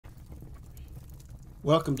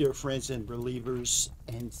Welcome, dear friends and believers,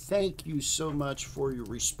 and thank you so much for your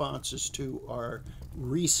responses to our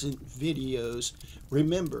recent videos.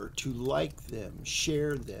 Remember to like them,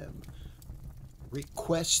 share them,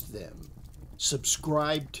 request them,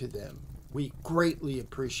 subscribe to them. We greatly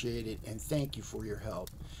appreciate it, and thank you for your help.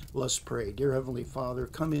 Let's pray. Dear Heavenly Father,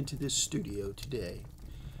 come into this studio today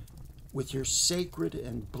with your sacred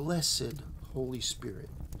and blessed Holy Spirit.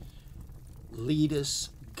 Lead us,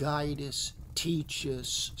 guide us, teach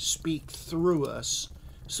us, speak through us,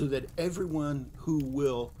 so that everyone who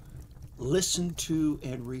will listen to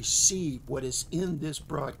and receive what is in this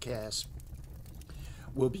broadcast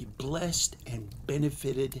will be blessed and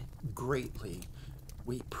benefited greatly.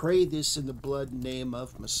 We pray this in the blood name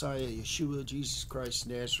of Messiah Yeshua, Jesus Christ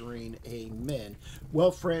Nazarene. Amen.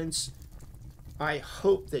 Well, friends, I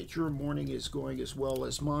hope that your morning is going as well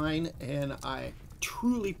as mine, and I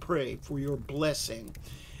truly pray for your blessing.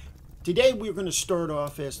 Today we're going to start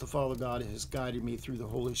off, as the Father God has guided me through the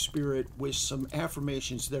Holy Spirit, with some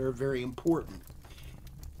affirmations that are very important.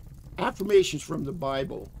 Affirmations from the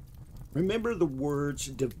Bible. Remember the words,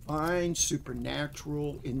 divine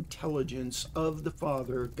supernatural intelligence of the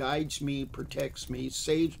Father guides me, protects me,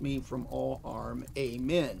 saves me from all harm.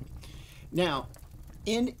 Amen. Now,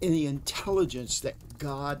 in the intelligence that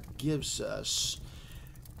God gives us,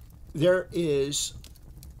 there is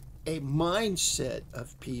a mindset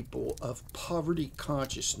of people of poverty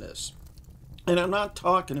consciousness. And I'm not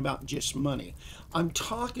talking about just money. I'm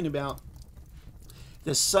talking about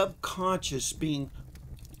the subconscious being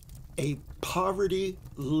a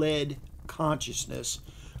poverty-led consciousness,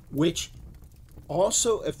 which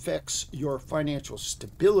also affects your financial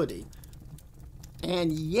stability.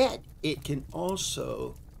 And yet it can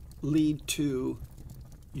also lead to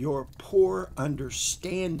your poor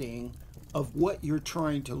understanding of what you're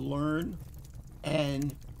trying to learn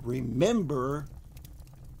and remember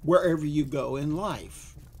wherever you go in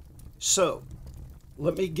life. So,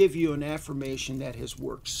 let me give you an affirmation that has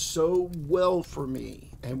worked so well for me.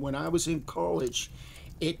 And when I was in college,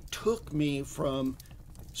 it took me from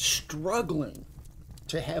struggling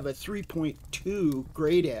to have a 3.2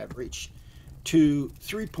 grade average to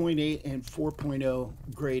 3.8 and 4.0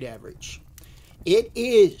 grade average. It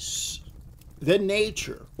is the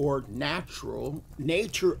nature or natural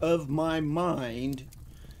nature of my mind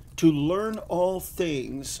to learn all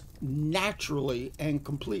things naturally and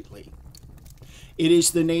completely. It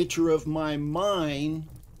is the nature of my mind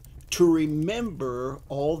to remember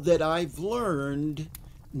all that I've learned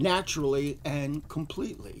naturally and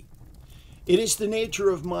completely. It is the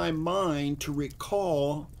nature of my mind to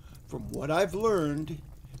recall from what I've learned,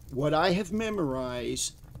 what I have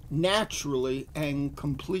memorized naturally and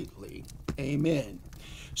completely. Amen.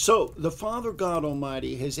 So the Father God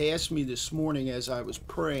Almighty has asked me this morning as I was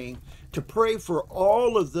praying to pray for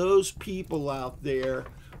all of those people out there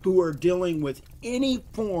who are dealing with any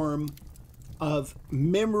form of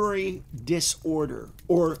memory disorder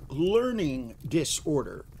or learning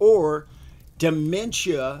disorder or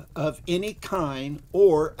dementia of any kind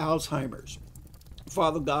or Alzheimer's.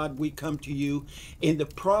 Father God, we come to you in the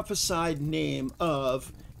prophesied name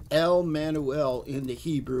of El Manuel in the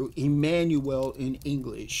Hebrew, Emmanuel in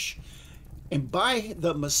English. And by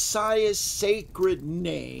the Messiah's sacred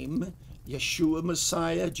name, Yeshua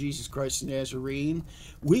Messiah, Jesus Christ Nazarene,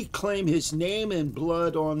 we claim his name and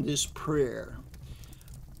blood on this prayer.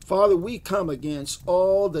 Father, we come against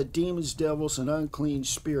all the demons, devils, and unclean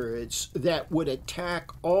spirits that would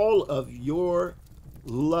attack all of your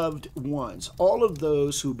loved ones, all of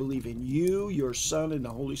those who believe in you, your Son, and the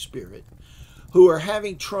Holy Spirit, who are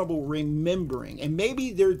having trouble remembering, and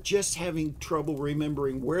maybe they're just having trouble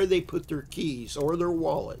remembering where they put their keys or their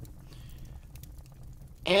wallet.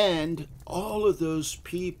 And all of those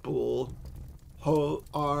people who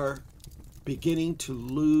are beginning to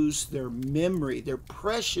lose their memory, their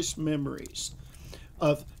precious memories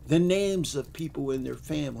of the names of people in their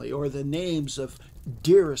family or the names of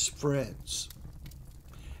dearest friends.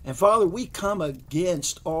 And Father, we come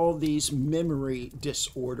against all these memory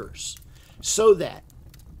disorders, so that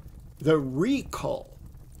the recall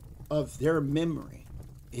of their memory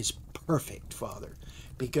is perfect, Father,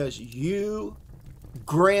 because you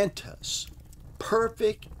grant us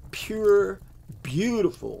perfect, pure,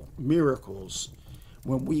 beautiful miracles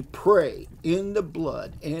when we pray in the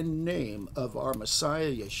blood and name of our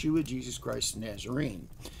Messiah, Yeshua, Jesus Christ Nazarene.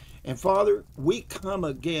 And Father, we come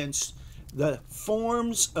against the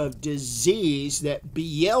forms of disease that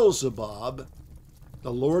Beelzebub,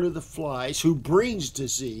 the Lord of the Flies, who brings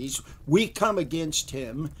disease, we come against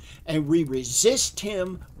him and we resist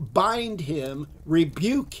him, bind him,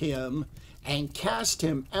 rebuke him, and cast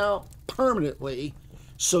him out permanently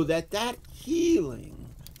so that that healing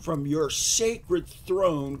from your sacred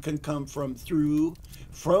throne can come from you,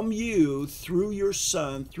 through your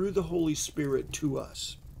Son, through the Holy Spirit to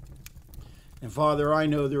us. And Father, I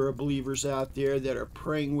know there are believers out there that are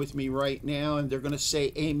praying with me right now, and they're going to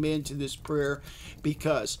say amen to this prayer,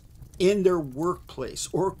 because in their workplace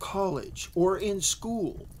or college or in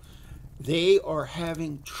school, they are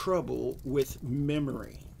having trouble with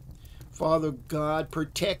memory. Father God,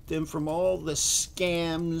 protect them from all the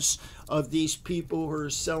scams of these people who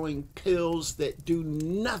are selling pills that do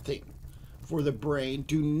nothing for the brain,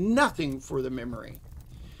 do nothing for the memory.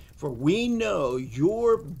 For we know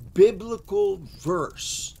your biblical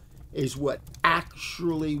verse is what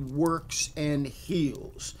actually works and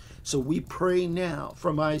heals. So we pray now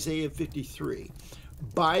from Isaiah 53,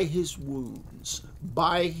 by his wounds,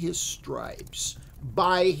 by his stripes,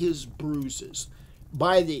 by his bruises,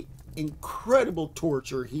 by the incredible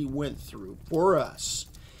torture he went through for us,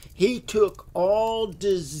 he took all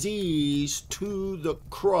disease to the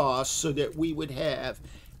cross so that we would have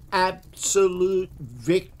absolute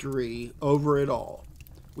victory over it all.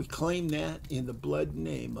 We claim that in the blood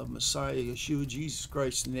name of Messiah Yeshua, Jesus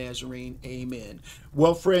Christ the Nazarene. Amen.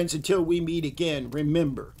 Well, friends, until we meet again,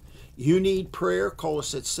 remember, you need prayer, call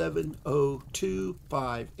us at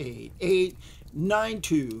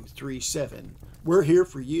 702-588-9237. We're here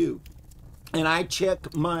for you. And I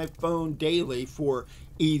check my phone daily for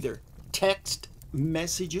either text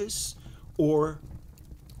messages or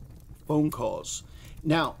phone calls.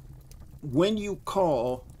 Now, when you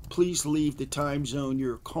call, please leave the time zone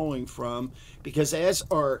you're calling from, because as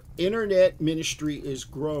our internet ministry is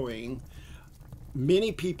growing,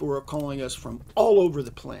 many people are calling us from all over the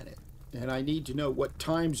planet. And I need to know what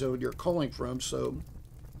time zone you're calling from so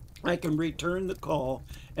I can return the call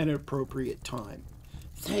at an appropriate time.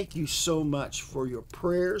 Thank you so much for your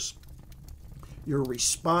prayers, your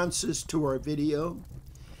responses to our video.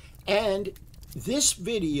 And this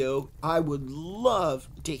video, I would love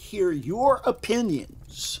to hear your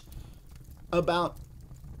opinions about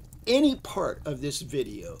any part of this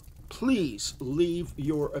video. Please leave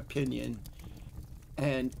your opinion,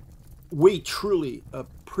 and we truly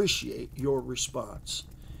appreciate your response.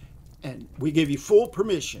 And we give you full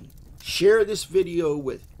permission. Share this video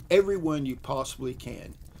with everyone you possibly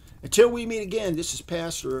can. Until we meet again, this is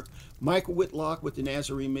Pastor Michael Whitlock with the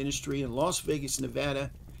Nazarene Ministry in Las Vegas, Nevada,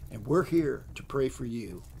 and we're here to pray for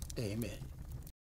you. Amen.